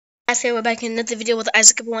Guys, here we're back in another video with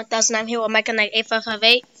Isaac 1000. I'm here with Micah Knight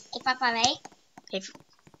 8558. 8558.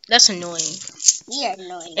 That's annoying. You're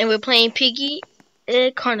annoying. And we're playing Piggy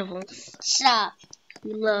at Carnival. Stop.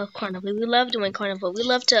 We love Carnival. We love doing Carnival. We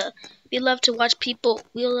love to watch people.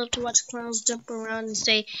 We love to watch clowns jump around and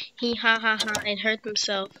say he ha ha ha and hurt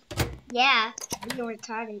themselves. Yeah, you're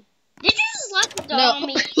retarded. Did you just lock the door on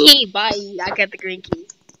me? No, bye. I got the green key.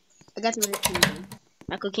 I got the red key.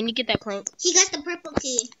 Michael, can you get that plank? He got the purple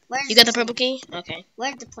key. You got the purple key? Okay.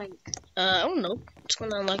 Where's the plank? I don't know. Just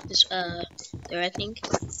gonna unlock this, there, I think.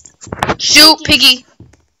 Shoot, Piggy!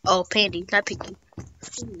 Oh, Pandy, not Piggy.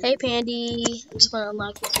 Hey, Pandy. I'm just gonna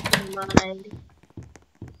unlock this if you don't mind.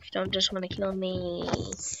 If you don't just wanna kill me.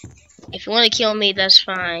 If you wanna kill me, that's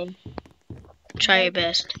fine. Try your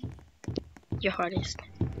best. Your hardest.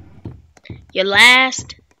 Your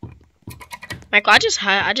last. Michael, I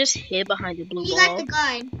just hid behind the blue You wall. got the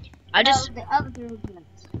gun. The other guns.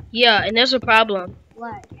 Yeah, and there's a problem.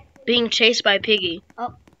 What? Being chased by Piggy.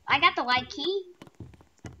 Oh, I got the white key.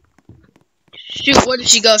 Shoot, where did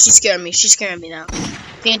she go? She's scaring me. She's scaring me now.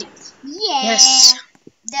 Pandy. Yeah. Yes.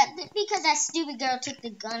 That's because that stupid girl took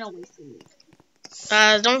the gun away from me.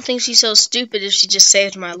 I don't think she's so stupid if she just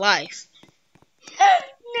saved my life.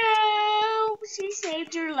 No, she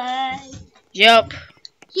saved your life. Yep.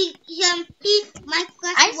 Mike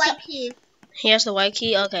got the white key. He has the white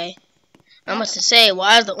key? Okay. I must say,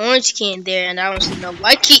 why is the orange key in there and I don't see no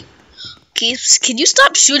white key? Can you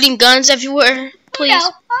stop shooting guns everywhere, please?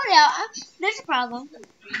 Oh no, there's a problem.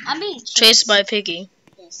 I'm being chased by Piggy.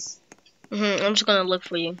 Yes. I'm just gonna look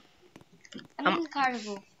for you. I'm in the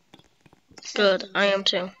carnival. Good, I am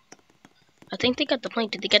too. I think they got the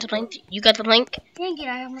plank. Did they get the plank? You got the plank? Dang it,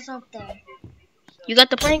 I almost up there. You got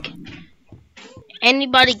the plank?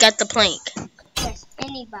 Anybody got the plank? Yes,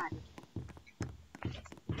 anybody.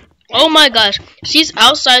 Oh my gosh, she's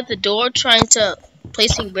outside the door trying to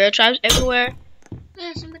placing bear traps everywhere.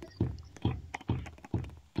 Yeah, somebody. I'm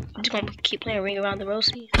just gonna keep playing Ring Around the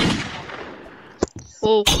Rosie.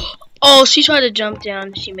 Oh, she tried to jump down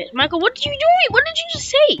and she missed. Michael, what are you doing? What did you just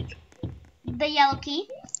say? The yellow key?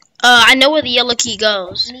 I know where the yellow key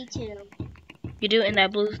goes. Me too. You do in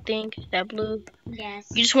that blue thing? That blue? Yes.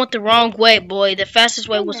 You just went the wrong way, boy. The fastest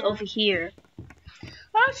way was over here.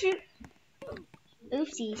 Oh shoot.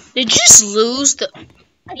 Oopsies. Did you just lose the...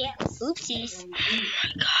 Yeah, oopsies. Oh my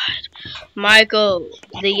god. Michael,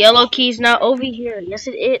 the yellow key's not over here. Yes,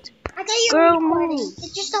 it is. I thought you Girl, were recording. move.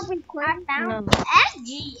 It's just a recording. I found No.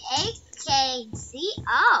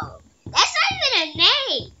 SGATKCO. That's not even a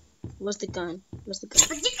name. What's the gun? What's the gun?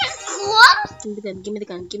 But you can close. Give me the gun. Give me the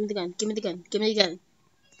gun. Give me the gun. Give me the gun. Give me the gun.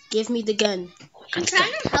 Give me the gun. I'm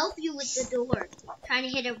trying to help you with the door. Trying to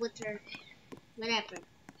hit her with her whatever.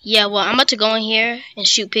 Yeah, well, I'm about to go in here and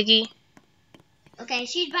shoot Piggy. Okay,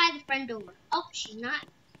 she's by the front door. Oh, she's not.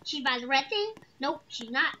 She's by the red thing. Nope, she's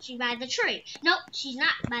not. She's by the tree. Nope, she's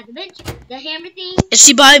not. By the bench. The hammer thing. Is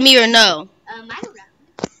she by me or no? I don't know.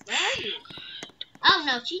 Where are you? Oh,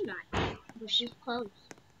 no, she's not. But she's close.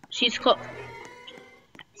 She's close.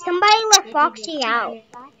 Somebody let Foxy out.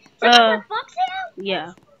 Somebody let Foxy out?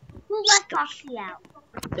 Yeah. Who let Foxy out?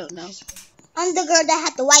 Don't know. I'm the girl that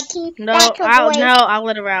had the white key. No, I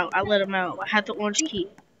let her out. I let him out. I had the orange key.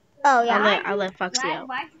 Oh yeah. I let Foxy out.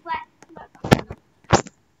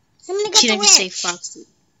 She didn't say Foxy.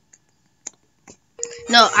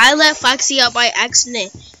 No, I let Foxy out by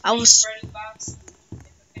accident. I was.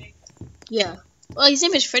 Yeah. Well, his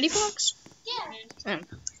name is Freddy Fox. Yeah.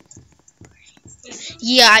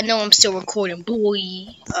 Yeah, I know. I'm still recording, boy.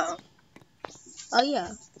 Oh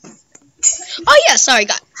yeah. Oh yeah. Sorry,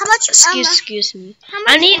 God. How much? Excuse me.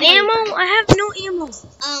 I need ammo. I have no ammo. I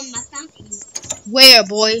found ammo. Where,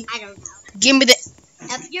 boy? I don't know. Give me the.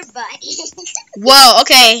 Up your butt. Whoa.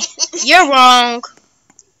 Okay. You're wrong.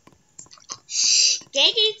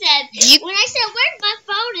 Kakey said. When I said, "Where's my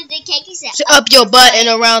phone?" and then Kakey said, Up your butt and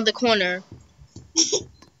around the corner.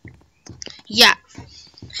 Yeah.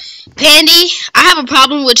 Pandy, I have a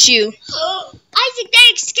problem with you. Isaac,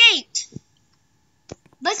 they escaped.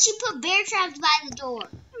 But she put bear traps by the door.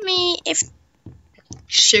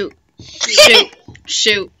 Shoot.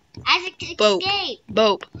 Shoot. Isaac escaped.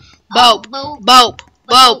 Bope. Oh, Bope.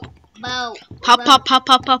 Pop. You have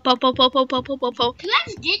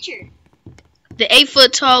to ditch her. The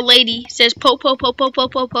 8-foot tall lady says pope. Watch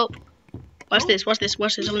this. I'm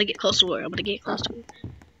gonna get close to her.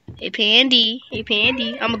 Hey Pandy. I'm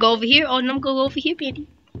gonna go over here. Oh, no, I'm gonna go over here, Pandy.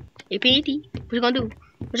 Hey Pandy. What you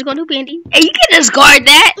gonna do, Pandy? Hey, you can just guard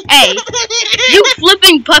that. Hey, you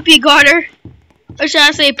flipping puppy guarder. Or should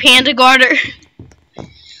I say panda guarder?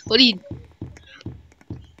 What are you?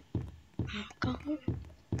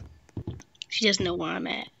 She doesn't know where I'm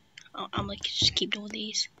at. I'm gonna just keep doing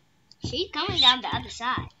these. She's coming down the other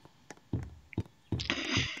side.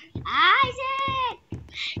 Isaac!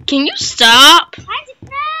 Can you stop? Isaac,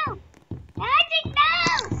 no! Isaac,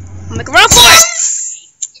 no! I'm like, run for it!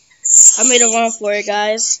 I made a run for it,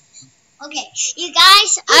 guys. Okay, you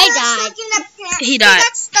guys, I died. He died.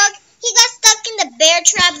 He got stuck in the bear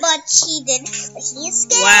trap, but he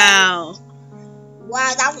escaped. Wow.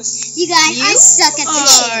 Wow, that was... You guys, I suck at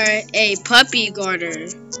this shit. A puppy guarder.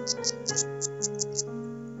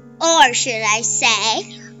 Or should I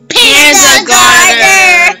say... Panda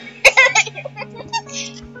guarder!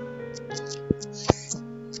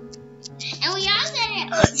 And we all said it.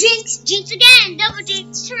 Jinx, jinx again, double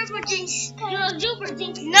jinx, triple jinx, quadruple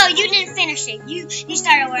jinx. No, you didn't finish it. You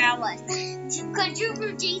started where I was.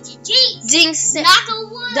 Quadruple jinx, jinx. Jinx. Knock on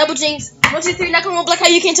wood. Double jinx. 1, 2, 3, knock on wood. Black, how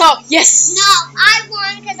you can talk. Yes. No, I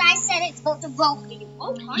won because I said it's supposed to vote for you.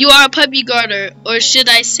 You are a puppy guarder, or should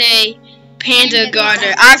I say panda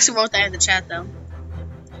guarder? I actually wrote that in the chat though.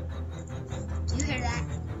 Do you hear that?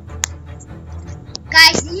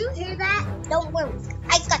 Guys, do you hear that? Don't worry.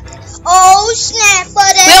 I got this. Oh, snap,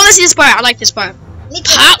 buddy. Wait, let's see this part. I like this part. Me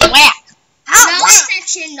too. Hot whack. No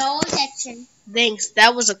section, no section. Thanks.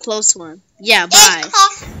 That was a close one. Yeah, bye.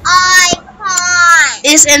 Icon.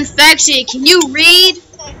 It's infection. Can you read?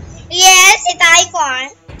 Yes, it's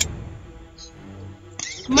icon.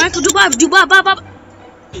 Michael, do bop.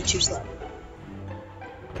 He too slow.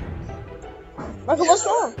 Michael, what's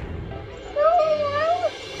wrong?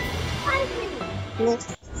 No.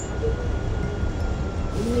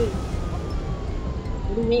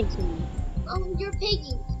 What do you mean? You're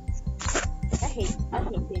piggy. I hate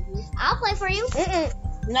piggies. I'll play for you.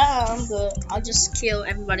 No, I'm good. I'll just kill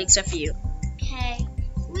everybody except for you. Okay.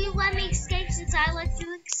 Will you let me escape since I let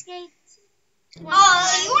you escape? Oh,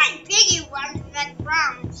 you weren't piggy running that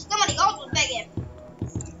ground. Somebody else was piggy.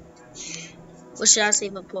 What should I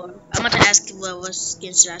save up for? I'm about to ask you what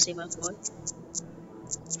skin should I save up for?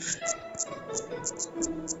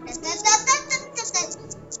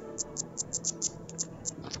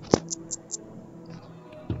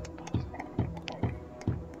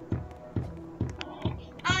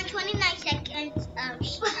 On 29 seconds, on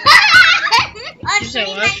 29 said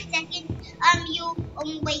what? seconds, you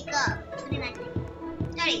wake up. 29 seconds.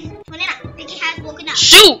 30, 29. Piggy has woken up.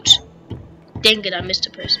 Shoot! Dang it, I missed a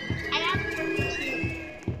person. I got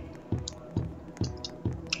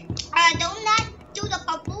do not do the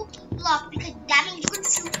purple block because that means you can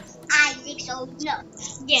shoot Isaac, so no.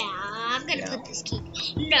 Yeah, I'm gonna put this key.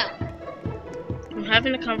 No. I'm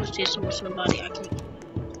having a conversation with somebody. I can't.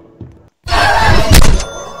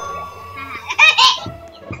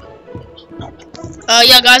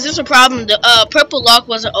 Yeah, guys, there's a problem. The purple lock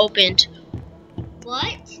wasn't opened.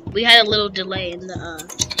 What? We had a little delay in the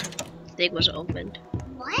thing wasn't opened.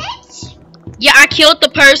 What? Yeah, I killed the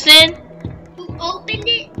person. Who opened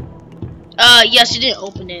it? Yeah, she didn't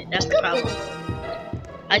open it. That's the problem.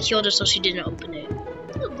 I killed her so she didn't open it.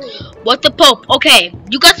 What the Pope? Okay,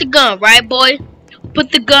 you got the gun, right, boy? Put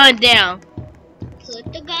the gun down.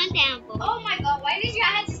 Put the gun down, boy. Oh my god, why did you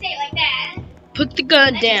have to say it like that? Put the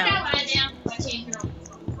gun down.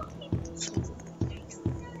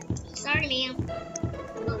 Sorry, ma'am.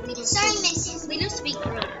 Sorry, missus. We don't speak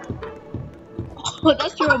Broke. Oh,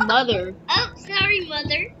 that's your mother. Oh, sorry,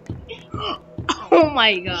 mother. Oh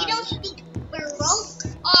my We god. don't speak Baroque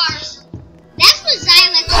or... That's what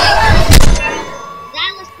Xylas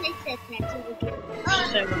says that to the girl.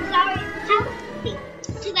 Sorry.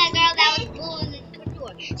 To that girl that was bullying the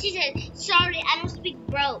corridor. She said, sorry, I don't speak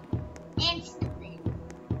Broke. And stupid.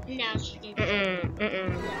 No, she didn't.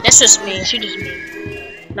 That's just mean. She just mean.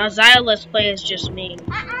 Now Zaya Let's Play is just mean.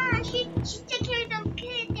 She take care of them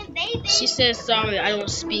kids and babies. She says sorry, I don't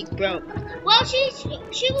speak broke. Well, she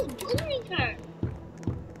was bullying her.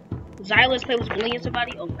 Zaya Let's Play was bullying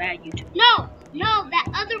somebody? Oh, bad YouTube. No, that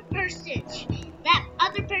other person.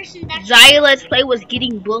 That Zaya Let's Play was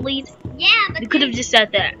getting bullied? Yeah, but You could have just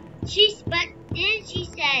said that. But then she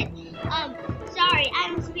said, sorry, I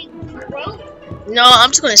don't speak broke. No, I'm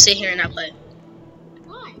just gonna sit here and not play.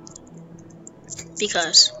 Why?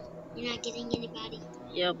 Because. You're not getting anybody.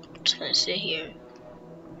 Yep, I'm just gonna sit here.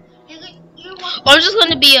 You're I'm just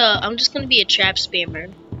gonna be a trap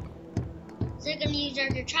spammer. So you're gonna use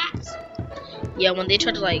your traps? Yeah, when they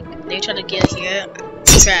try to get here,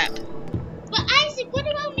 trap. But Isaac, what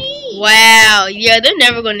about me? Wow, yeah, they're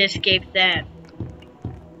never gonna escape that.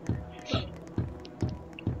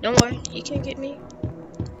 Don't worry, you can't get me.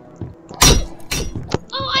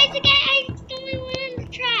 Oh, Isaac, I only went in the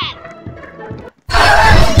trap.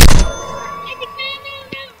 Isaac,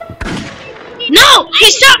 no. No, he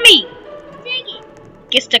shot me.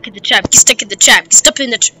 Get stuck in the trap. Get stuck in the trap. Get stuck in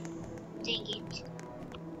the trap. Dang it.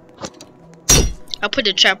 I'll put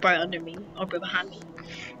the trap right under me. Or behind me.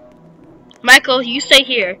 Michael, you stay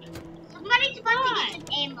here. Somebody's about to get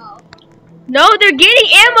some ammo. No, they're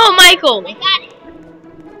getting ammo, Michael. I got it.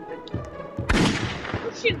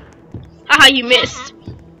 Oh, shoot. Haha, you missed.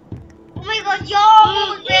 Oh my god, yo!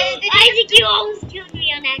 Isaac, you almost killed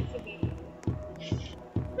me on accident.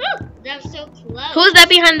 Woo, that was so close. Who's that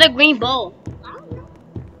behind the green ball? I don't know.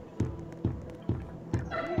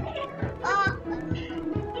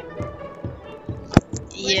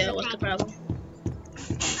 Yeah, what's the problem?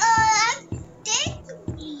 I think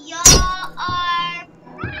y'all are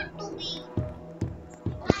probably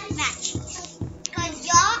matching. Cause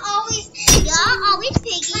y'all always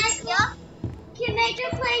piggy. Y'all can Major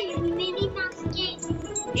play Minnie Mouse games.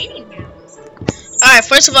 Minnie Mouse. Alright,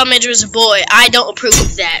 first of all, Major is a boy. I don't approve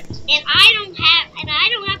of that. And I don't have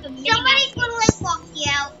a Minnie Mouse. Somebody's gonna let Foxy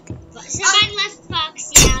out. Somebody let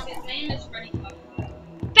Foxy out.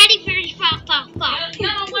 Freddy, Fox. No,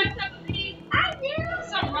 what's up with me? I do.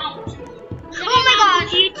 Something wrong with you. Oh my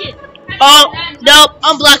god, you too. Oh, nope,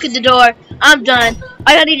 I'm blocking the door. I'm done. All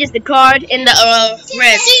I need is the card and the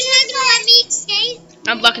red. So you're not gonna let me escape?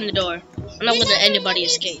 I'm blocking the door. I'm not gonna let anybody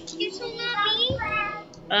escape. You're so not me?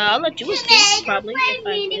 I'll let you escape, probably. If I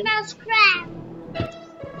Minnie can. Mouse crab.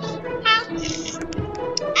 How?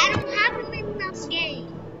 I don't have a Minnie Mouse game.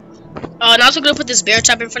 Oh, and I'm also gonna put this bear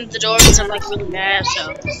trap in front of the door because I'm like really mad.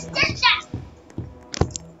 So.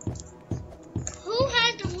 Who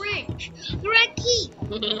has the wrench? The red key.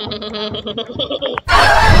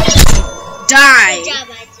 Die. Good job,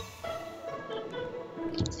 Isaac.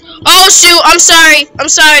 Oh shoot! I'm sorry. I'm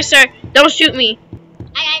sorry, sir. Don't shoot me.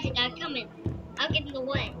 Isaac, I'm coming. I'll get in the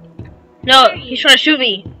way. No, he's trying to shoot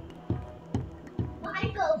me.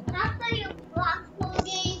 Michael, can I play your block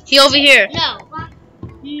game? He over here.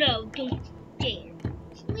 No, don't dare.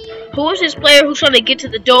 Who is this player who's trying to get to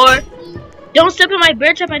the door? Don't step in my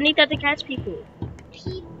bear trap. I need that to catch people.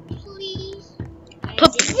 Please.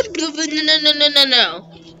 No.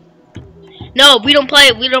 No, we don't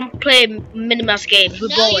play Minnie Mouse games. We're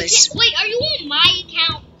boys. Wait, are you on my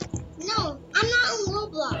account? No, I'm not on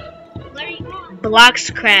Roblox. What are you on?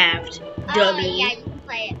 Bloxcraft. Dummy. Yeah, you can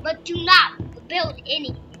play it, but do not build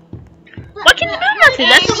any. What can you do nothing?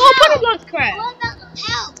 That's the whole point of Bloxcraft. What about the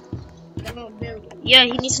house? I don't build it. Yeah,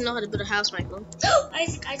 he needs to know how to build a house, Michael.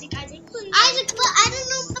 Isaac, but I don't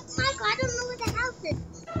know, Michael, I don't know where the house is.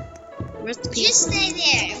 Where's the Just stay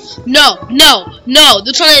there. No.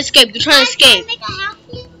 They're trying to escape. They're trying to escape. Make a house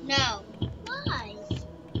here? No. Why?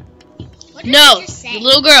 What did No, I just say? you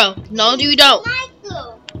little girl. No, you don't. Michael,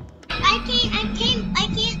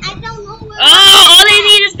 I don't know where. Oh, all they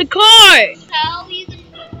need is the card. How you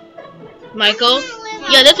gonna? Michael.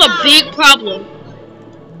 Yeah, that's a big problem.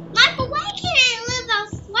 Michael, why can't I live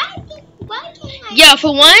out? Why can't I? Yeah,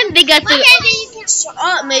 for one, they got the. Why Shut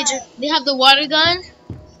up, Major. They have the water gun.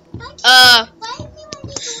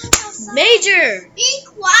 Major. Be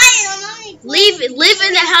quiet. I'm only Live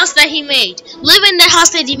in the house that he made. Live in the house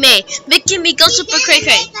that he made. Making me go super cray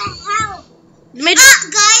cray. Major.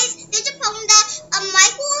 Guys, there's a problem that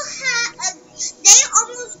Michael had. They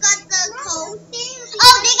almost got the code thing.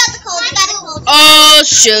 Oh, they got the code. Oh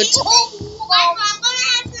shoot. I'm gonna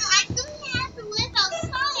have to live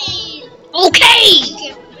outside.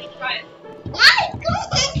 Okay. What?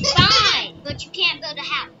 Fine, but you can't build a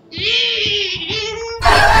house.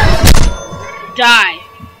 Die.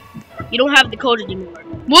 You don't have the code anymore.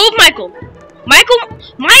 Move, Michael.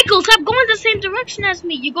 Michael, stop going the same direction as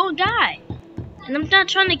me. You're gonna die. And I'm not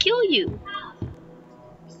trying to kill you.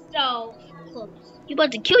 So close. You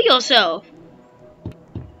about to kill yourself.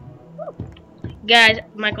 Guys,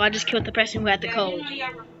 Michael, I just killed the person who had the code.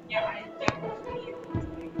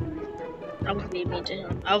 I wasn't being mean to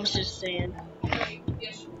him. I was just saying.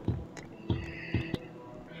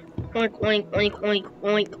 Oink, oink, oink, oink,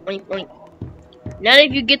 oink, oink, oink. Now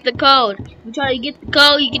if you get the code, you try to get the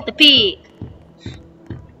code, you get the pig.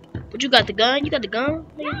 But you got the gun? You got the gun?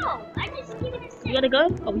 No, I just give it a second. You got a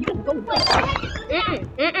gun? Oh, you got the gun.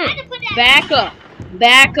 Back up.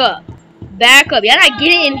 Back up. Back up. Y'all not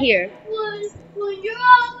getting in here.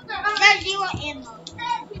 That's your ammo.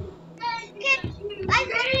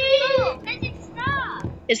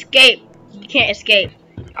 Escape. You can't escape.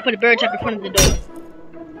 I put a bird trap in front of the door.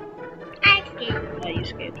 I escaped. Oh, you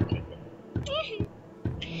escaped. Okay.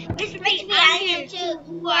 Mr. Baby, I'm here too.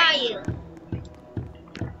 Who are you?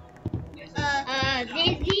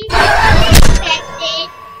 Lizzie.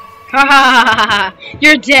 Ha ha ha ha ha.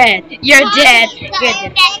 You're dead. You're dead. You're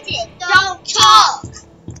dead. Don't talk.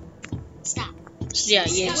 Stop. Yeah,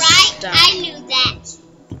 yeah. Right? Stop. I knew that.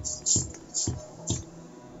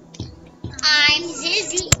 I'm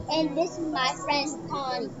Zizzy, and this is my friend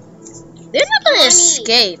Connie. They're not gonna Connie.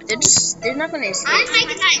 escape. They're not gonna escape. I'm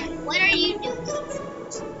Mike. What are you doing?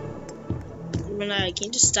 Renata, can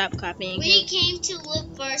you just stop copying We him? came to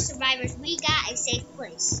look for survivors. We got a safe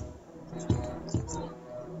place.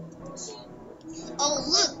 Oh,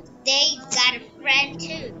 look, they got a friend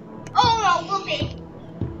too. Oh, whoopee.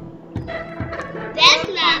 That's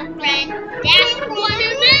not a friend. That's one of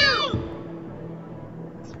them.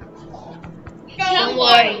 Don't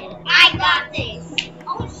worry. I got this.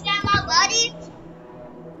 Oh, is that my buddy?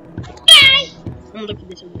 Bye. I'm gonna look at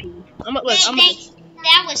this MP. That was. Excuse me.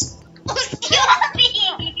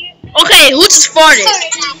 Okay, who just farted?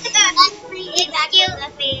 Excuse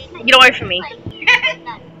me. Get away from me. This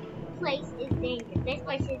place is dangerous. This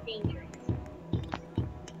place is dangerous.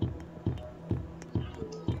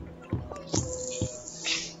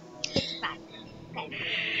 It's fine. Okay.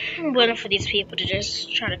 I'm waiting for these people to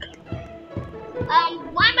just try to come.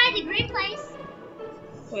 Why by the green place?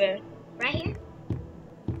 Where? Right here.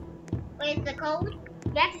 With the code?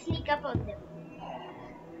 You have to sneak up on them.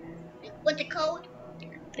 With the code?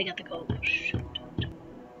 They got the code.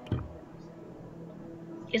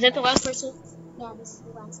 Is that the last person? Yeah, this is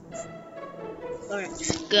the last person. Alright,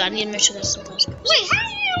 good. I need to make sure that's the last person. Wait, how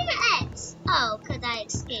do you know the X? Oh, because I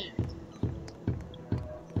escaped.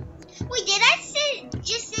 Wait, did I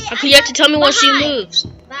just say? Okay, you have to tell me when she behind. moves.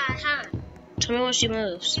 Behind. Tell me when she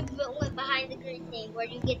moves. You went behind the green thing where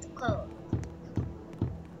you get the code.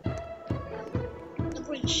 The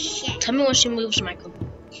green shit. Tell me when she moves, Michael.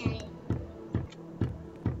 Okay.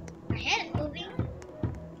 Her head is moving.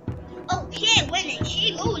 Oh shit, when is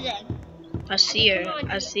she moving? I see her.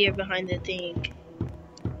 I see her behind the thing.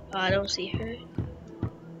 I don't see her.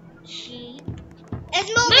 She is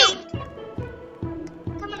moving.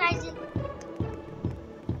 Come on, Isaac.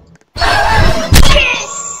 Yes!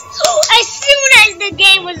 As soon as the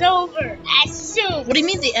game was over. As soon. What do you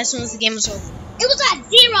mean as soon as the game was over? It was at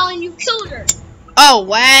 0 and you killed her. Oh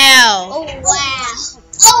wow! Oh wow.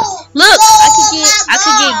 Oh. Look, I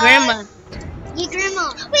could get grandma. Get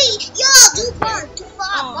grandma. Wait, yo, too far.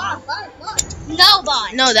 Bar. No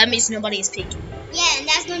bar. No, that means nobody is picking. Yeah, and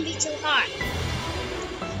that's gonna be too hard.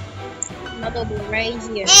 Mother will be right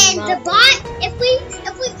here. And the bot, if we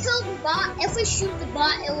kill the bot, if we shoot the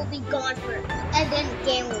bot, it will be gone for, and then the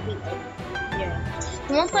game will be over. Yeah.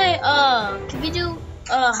 You wanna play? Can we do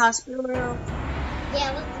hospital?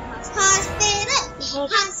 Yeah, let's do hospital.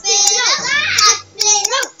 Hospital.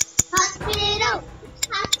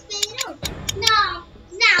 No.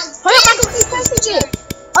 Hold on, Michael, keep pressing it.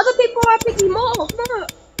 Other people are picking more. Come on.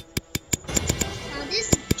 Now this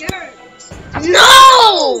is dirt.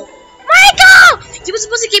 No! Michael! You were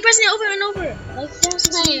supposed to keep pressing it over and over. Like that's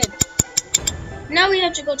saying. Now we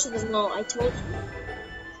have to go to the no. I told you.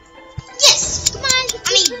 Yes! Come on!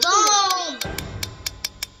 Boom!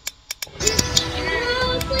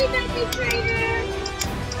 No! Please don't be traitor!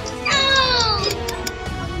 No!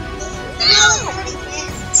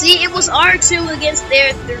 See, it was R2 against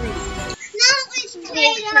their 3. No, it's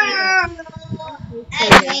traitor!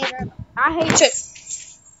 I hate it.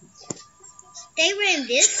 They were in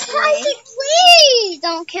this way. Please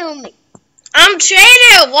don't kill me. I'm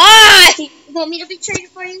traitor. Why? You want me to be traitor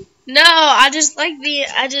for you? No, I just like being.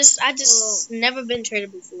 I just never been traitor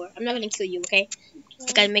before. I'm not gonna kill you, okay?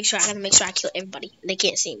 I gotta make sure I kill everybody. They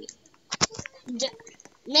can't see me.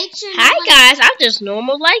 Make sure. Hi guys, I'm just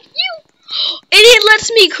normal like you. And it lets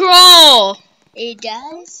me crawl. It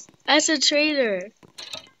does. That's a traitor.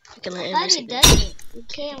 But it doesn't. You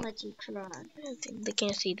can't let you crawl. They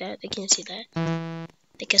can't see that. They can't see that.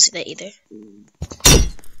 They can't see that either.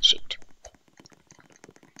 Shoot.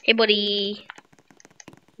 Hey, buddy.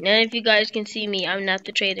 None of you guys can see me. I'm not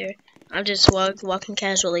the traitor. I'm just walking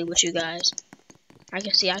casually with you guys. I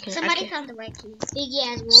can see. Somebody found the right key. Piggy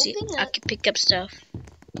ass See, wolfing I up. can pick up stuff.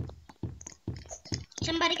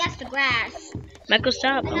 Somebody got the grass. Michael,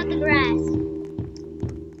 stop. I got the grass.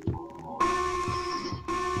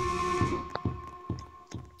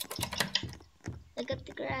 Look up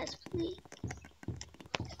the grass, please.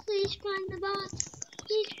 Please find the box.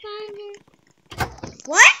 Please find it.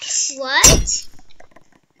 What?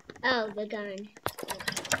 Oh, the gun.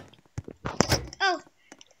 Oh,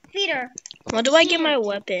 Peter. When do I get my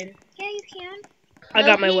weapon? Yeah, you can. I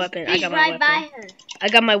got my weapon. I He's got my right weapon. by her. I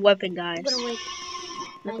got my weapon, guys. I'm gonna wait.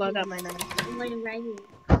 Look, I got my knife. I'm waiting right here.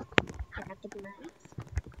 I got the glass.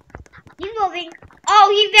 He's moving.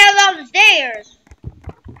 Oh, he fell down the stairs.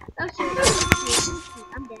 Oh, shoot.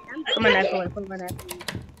 I'm dead. Put my knife away. Put my knife away.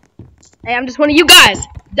 Hey, I'm just one of you guys.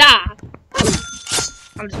 Die.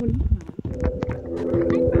 I'm just gonna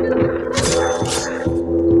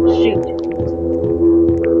shoot.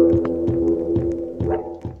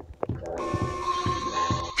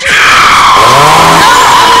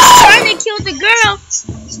 Trying to kill the girl.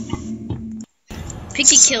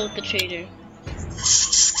 Piggy killed the traitor.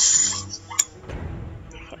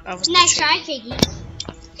 Nice try, Piggy.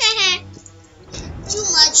 Too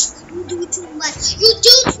much. You do too much. You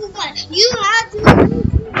do too much. You have to do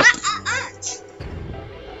too much.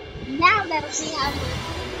 Now let's see how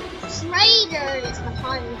the traitor is the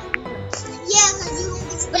hardest. Yeah,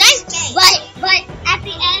 but at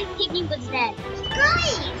the end, Piggy was dead.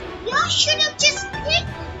 Guys, y'all should have just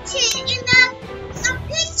picked it in the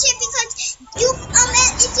picture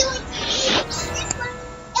because you if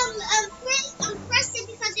you press it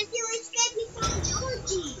because if you escape you from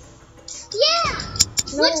Georgie. Yeah.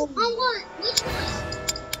 No. Which one?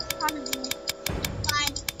 Carnival.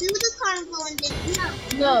 Fine. Do the carnival and then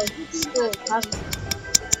No. School.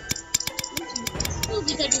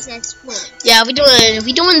 Because it says school. Yeah, we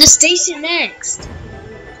doing the station next.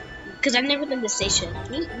 Cause I've never done the station.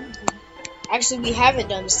 Actually, we haven't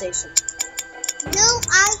done the station. No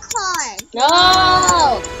icon.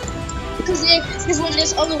 No. Because when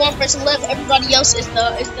there's only one person left, everybody else is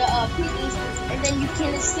the piggies, and then you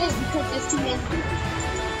can't escape because there's too many people.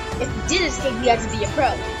 If you did escape, you have to be a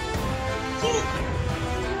pro.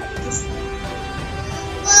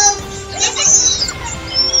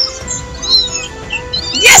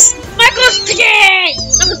 Yes! Michael's piggy!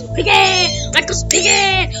 Michael's piggy! Michael's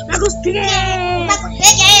piggy! Michael's piggy! Michael's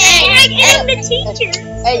piggy! I'm the teacher!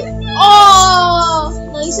 Hey! Oh!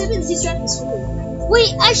 No, you said the teacher at the school.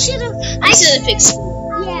 Wait, I should have picked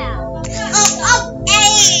school. Yeah.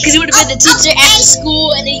 Because it would have been the teacher at the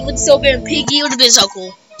school, and then you would still been Piggy. It would have been so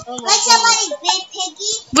cool. Like somebody big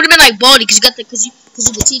Piggy. Would have been like Baldy, because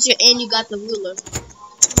you're the teacher and you got the ruler.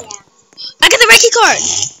 Yeah. I got the red key card.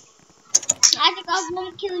 I think I was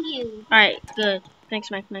gonna kill you. All right, good.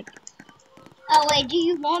 Thanks, Mike. Oh wait, do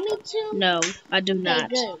you want me to? No, I do not.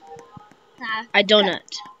 Okay, good. I do not.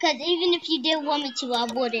 Because even if you did want me to, I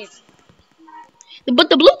wouldn't. But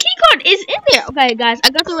the blue key card is in there. Okay, guys, I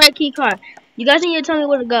got the red key card. You guys need to tell me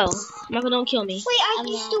where to go. Michael, don't kill me. Wait, are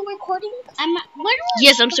you still recording?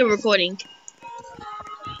 Yes, I'm still recording.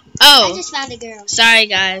 Oh. I just found a girl. Sorry,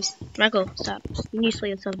 guys. Michael, stop. You need to slow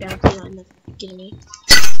yourself down so you're not getting me.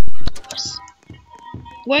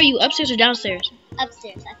 Where are you? Upstairs or downstairs?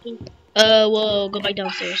 Upstairs, I think. Well, go back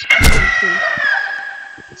downstairs.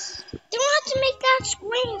 Don't have to make that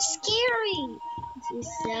scream scary.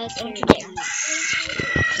 Don't you dare.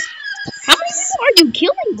 How many people are you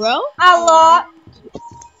killing, bro? A lot.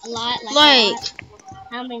 A lot? Like a lot?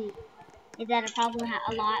 How many? Is that a problem?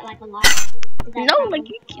 A lot? Like a lot? No,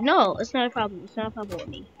 no, it's not a problem. It's not a problem with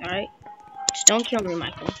me, alright? Just don't kill me,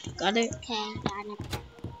 Michael. Got it? Okay, got it.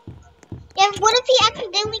 Yeah, what if he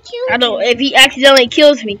accidentally kills me? I don't. If he accidentally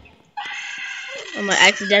kills me, I'm gonna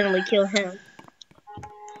accidentally kill him.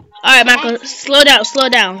 Alright, Michael, slow down,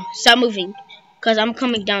 stop moving. Cause I'm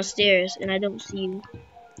coming downstairs and I don't see you.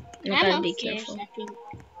 And I gotta be careful. I think.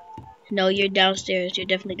 No, you're downstairs. You're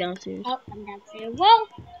definitely downstairs. Oh, I'm downstairs. Whoa!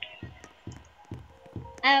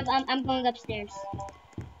 I'm going upstairs.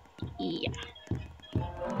 Yeah.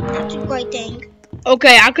 That's a great thing.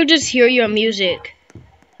 Okay, I could just hear your music.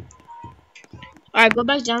 Alright, go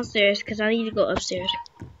back downstairs because I need to go upstairs.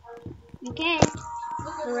 Okay.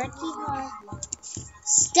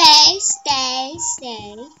 Stay.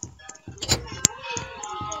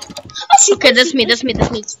 Okay, that's me.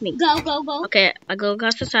 Go. Okay, I go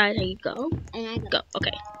across the side and you go. And I Go.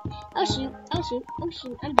 Okay. Oh shoot.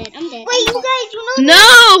 I'm dead. Wait, you guys, you know. No,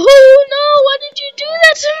 why did you do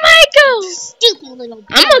that to Michael? Stupid little.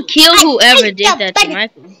 I'm gonna kill whoever did that to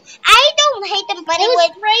Michael. I don't hate them, but it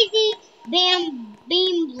was crazy.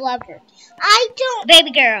 Beam lover. I don't.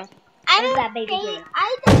 Baby girl. I love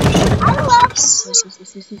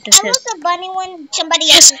the bunny one.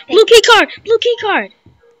 Somebody else. Blue key card.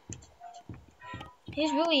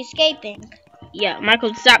 He's really escaping. Yeah,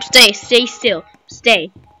 Michael, stop. Stay still.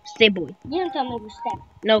 Stay, boy. You don't tell me to step.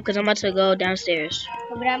 No, because I'm about to go downstairs.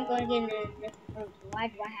 But I'm going to get in a different room. So why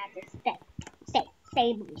do I have to stay?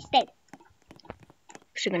 Stay, boy, stay.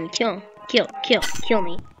 You're gonna kill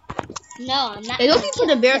me. No, I'm not. Hey, don't be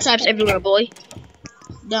putting bear traps everywhere, boy.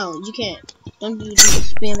 No, you can't. Don't do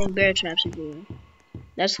spamming bear traps everywhere.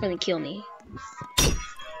 That's gonna kill me.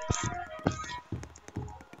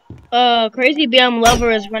 Crazy BM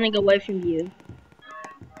lover is running away from you.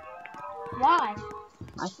 Why?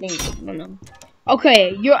 I think. I don't know.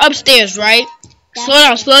 Okay, you're upstairs, right?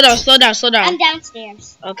 Slow down. I'm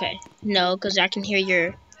downstairs. Okay. No, because I can hear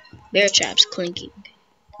your bear traps clinking.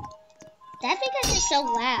 That's because it's so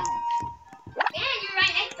loud. Yeah, you're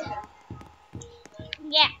right next to her.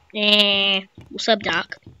 Yeah. What's up,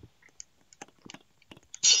 Doc?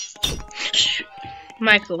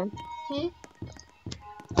 Michael. Hmm?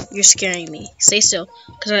 You're scaring me. Stay still,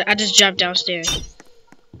 cause I just dropped downstairs.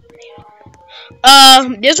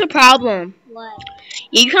 There's a problem. What?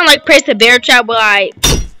 Yeah, you kind of like press the bear trap, but like,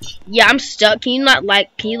 yeah, I'm stuck. Can you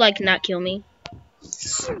not kill me?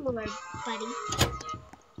 Sure, buddy.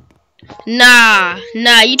 Nah,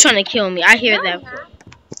 you trying to kill me? I hear No, that. I'm not.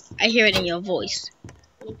 I hear it in your voice.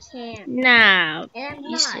 You can't. Nah. And I'm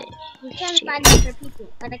You not. said, You're trying to find other people,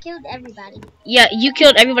 but I killed everybody. yeah, you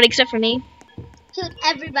killed everybody except for me, Killed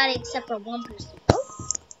everybody except for one person.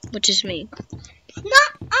 which is me.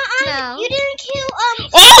 No. You didn't kill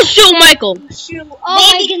Oh shoot, Michael! Shoot.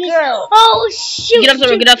 Oh baby my goodness. girl. Oh shoot. Get out the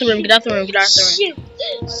room! Get out the room! Get out the room! Get out the room!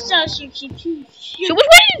 Shoot. So shoot. Shoot, which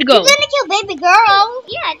way did you go? You didn't kill baby girl.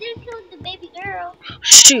 Yeah, I didn't kill the baby girl.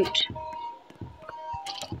 Shoot.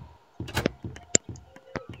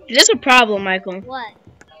 There's a problem, Michael. What?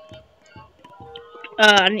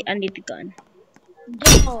 I need the gun.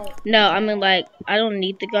 No. No, I mean like I don't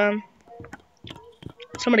need the gun.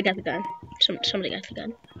 Somebody got the gun. Somebody got the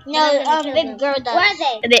gun. No, baby girl does. Where are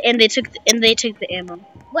they? And they took the ammo.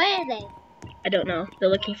 Where are they? I don't know. They're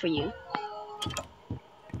looking for you.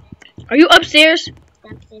 Are you upstairs?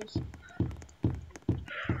 Downstairs.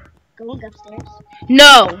 Going upstairs.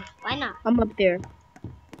 No. Why not? I'm up there.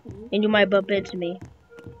 And you might bump into me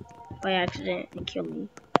by accident and kill me.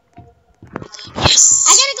 Yes.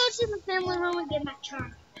 I gotta go to the family room and get my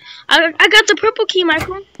charm. I got the purple key,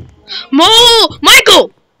 Michael.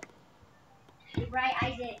 Michael! Right,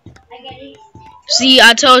 I did. I get it. See,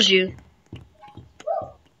 I told you.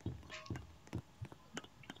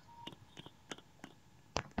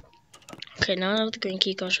 Okay, now the green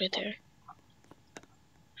key goes right there.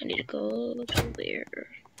 I need to go to where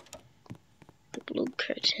the blue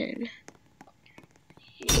curtain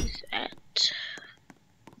is at.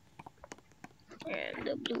 And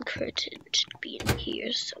the blue curtain should be in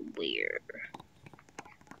here somewhere.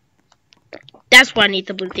 That's what I need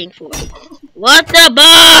the blue thing for. What the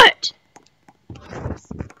butt?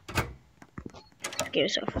 Get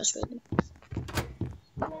yourself frustrated.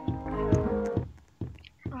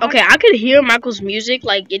 Okay, I could hear Michael's music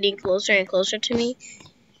like getting closer and closer to me,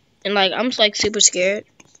 and like I'm just like super scared.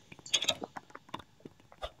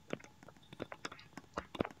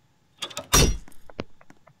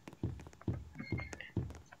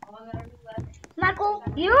 Michael,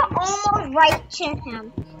 you're almost right to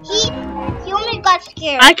him. He only got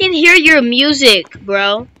scared. I can hear your music,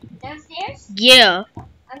 bro. Downstairs? Yeah.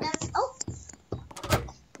 I'm down. Oh,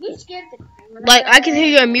 you scared the crap. Like I can hear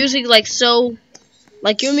your music like so.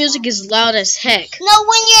 Like your music is loud as heck. No,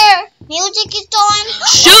 when your music is on.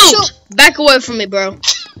 Shoot! Back away from me, bro.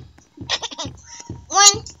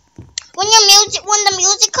 When the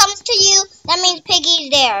music comes to you, that means Piggy's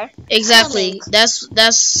there. Exactly.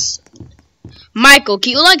 That's. Michael,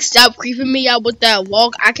 can you like stop creeping me out with that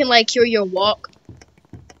walk? I can like hear your walk.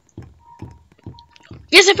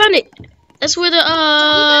 Yes, I found it. That's where the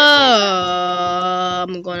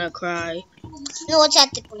I'm gonna cry. No, it's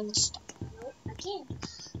at the green stuff. I can't.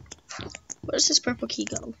 Where does this purple key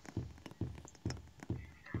go?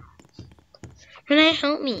 Renee,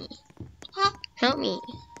 help me. Huh? Help me.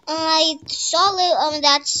 I saw it.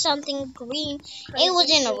 That's something green. It was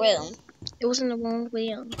in a room. It was in the wrong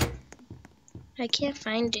room. I can't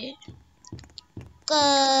find it.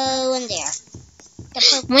 Go in there. The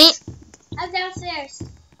purple. Wait. I'm downstairs.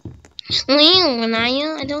 Wait,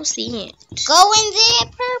 Renaya, I don't see it. Go in there,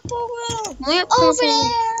 purple room. Where Over purple?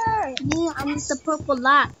 there. Yeah, I'm the purple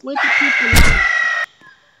lock. Where's the purple lock?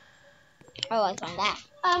 Oh, I found that.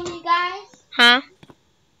 You guys. Huh?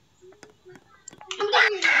 I'm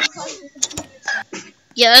getting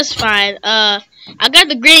Yeah, that's fine. I got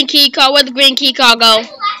the green key card. Where'd the green key card go? the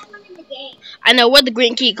last one in the game. I know where'd the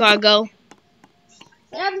green key card go.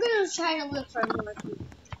 And I'm gonna try to look for more people.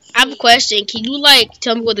 I have a question. Can you like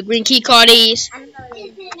tell me what the green key card is? I don't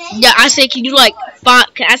know. Yeah, I said can you like find?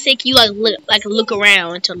 I said can you like look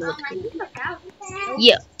around and tell me what the green?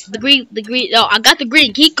 Yeah, the green. No, I got the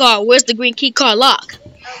green key card. Where's the green key card lock?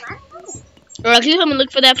 Alright, can you help me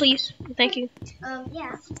look for that, please? Thank you.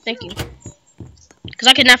 Yeah. Thank you. Cause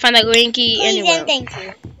I cannot find that green key Please anywhere. and thank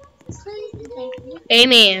you. Please and thank you.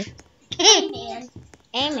 Amen. Amen.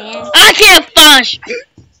 Amen. I can't find.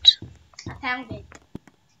 I found it.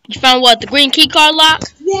 You found what? The green key card lock?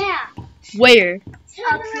 Yeah. Where?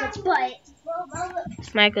 Up your butt.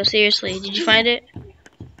 Michael, seriously, did you find it?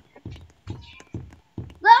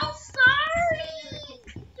 Well, sorry.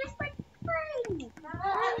 Just like friends.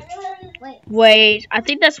 Wait, I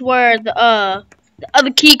think that's where the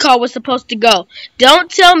other key card was supposed to go. Don't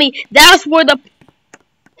tell me that's where the.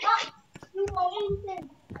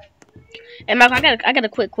 Hey, Michael, I got a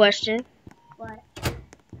quick question. What?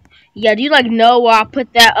 Yeah, do you like know where I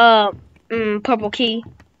put that purple key?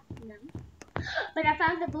 No. But I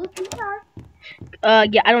found the blue key card.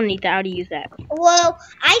 Yeah, I don't need that. I already use that. Well,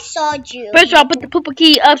 I saw you. First of all, I put the purple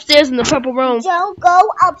key upstairs in the purple room. Joe,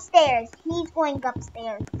 go upstairs. He's going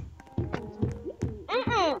upstairs.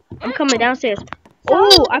 I'm coming downstairs.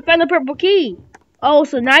 Oh, I found the purple key. Oh,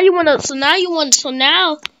 so now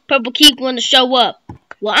purple key want to show up.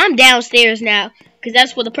 Well, I'm downstairs now, cause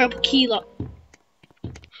that's where the purple key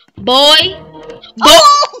Boy.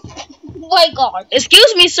 Oh my God.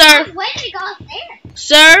 Excuse me, sir. I was waiting to go upstairs.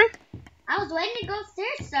 Sir. I was waiting to go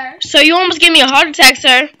upstairs, sir. Sir, you almost gave me a heart attack,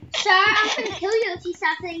 sir. Sir, I'm gonna kill you if you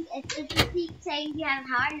stop saying if you keep saying you have a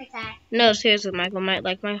heart attack. No, seriously, Michael. My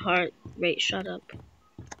heart rate shut up.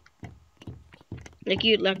 Like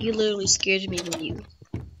you literally scared me with you.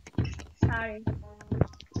 Sorry.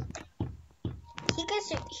 You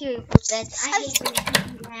guys hear your footsteps. I hate being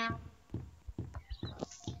creepy now.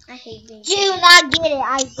 I hate being creepy. Do not get it,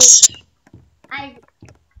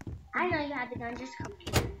 I know you have the gun, just come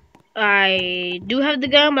here. I do have the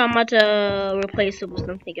gun, but I'm about to replace it with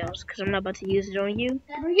something else because I'm not about to use it on you.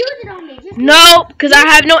 Use it on me. Just no, because I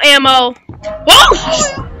have no ammo.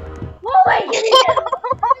 Whoa! Oh my goodness!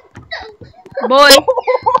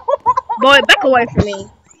 Boy, back away from me.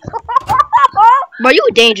 Bro, you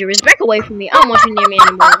dangerous. Back away from me. I don't want you near me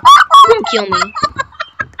anymore. You're gonna kill me.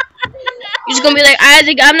 You're just gonna be like,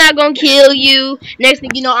 Isaac, I'm not gonna kill you. Next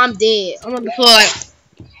thing you know, I'm dead. I'm gonna be like,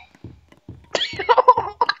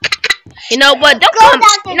 you know what? Don't go come.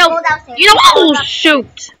 Downstairs, go downstairs. You know what? Oh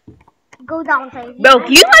shoot. Go downstairs. Bro,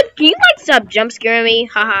 can you stop jump scaring me?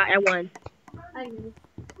 Haha, I won.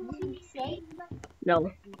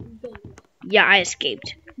 No. Yeah, I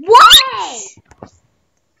escaped. What?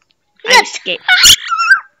 I escaped.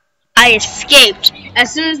 I escaped.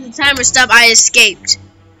 As soon as the timer stopped, I escaped.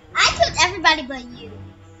 I killed everybody but you.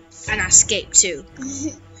 And I escaped too.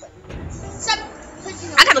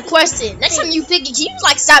 I got a question. Next time you pick it, can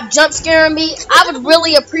you stop jump scaring me? I would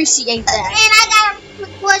really appreciate that. And I got a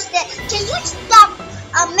quick question. Can you stop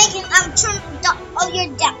making turn your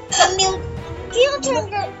music? Can you turn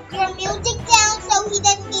your music down so he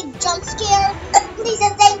doesn't get jump scared? Please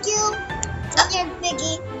and thank you. Your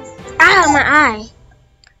piggy. Ah, my eye.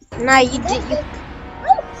 Nah, you did.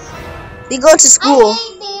 We go to school. I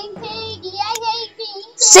hate being piggy. I hate being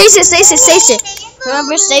piggy. Station.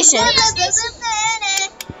 Remember station.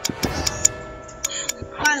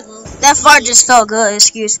 That fart just felt good.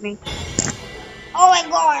 Excuse me. Oh my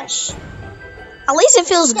gosh. At least it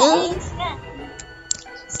feels good.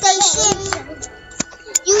 Station.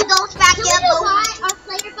 You don't back up.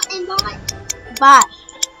 Bye.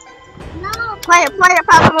 No. Player, play.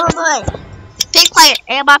 Pick player.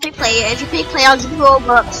 Everybody pick player. If you pick player, I'll give you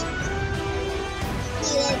Robux.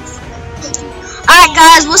 Alright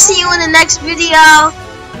guys, we'll see you in the next video.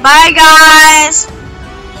 Bye guys.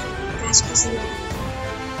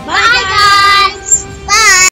 Bye guys.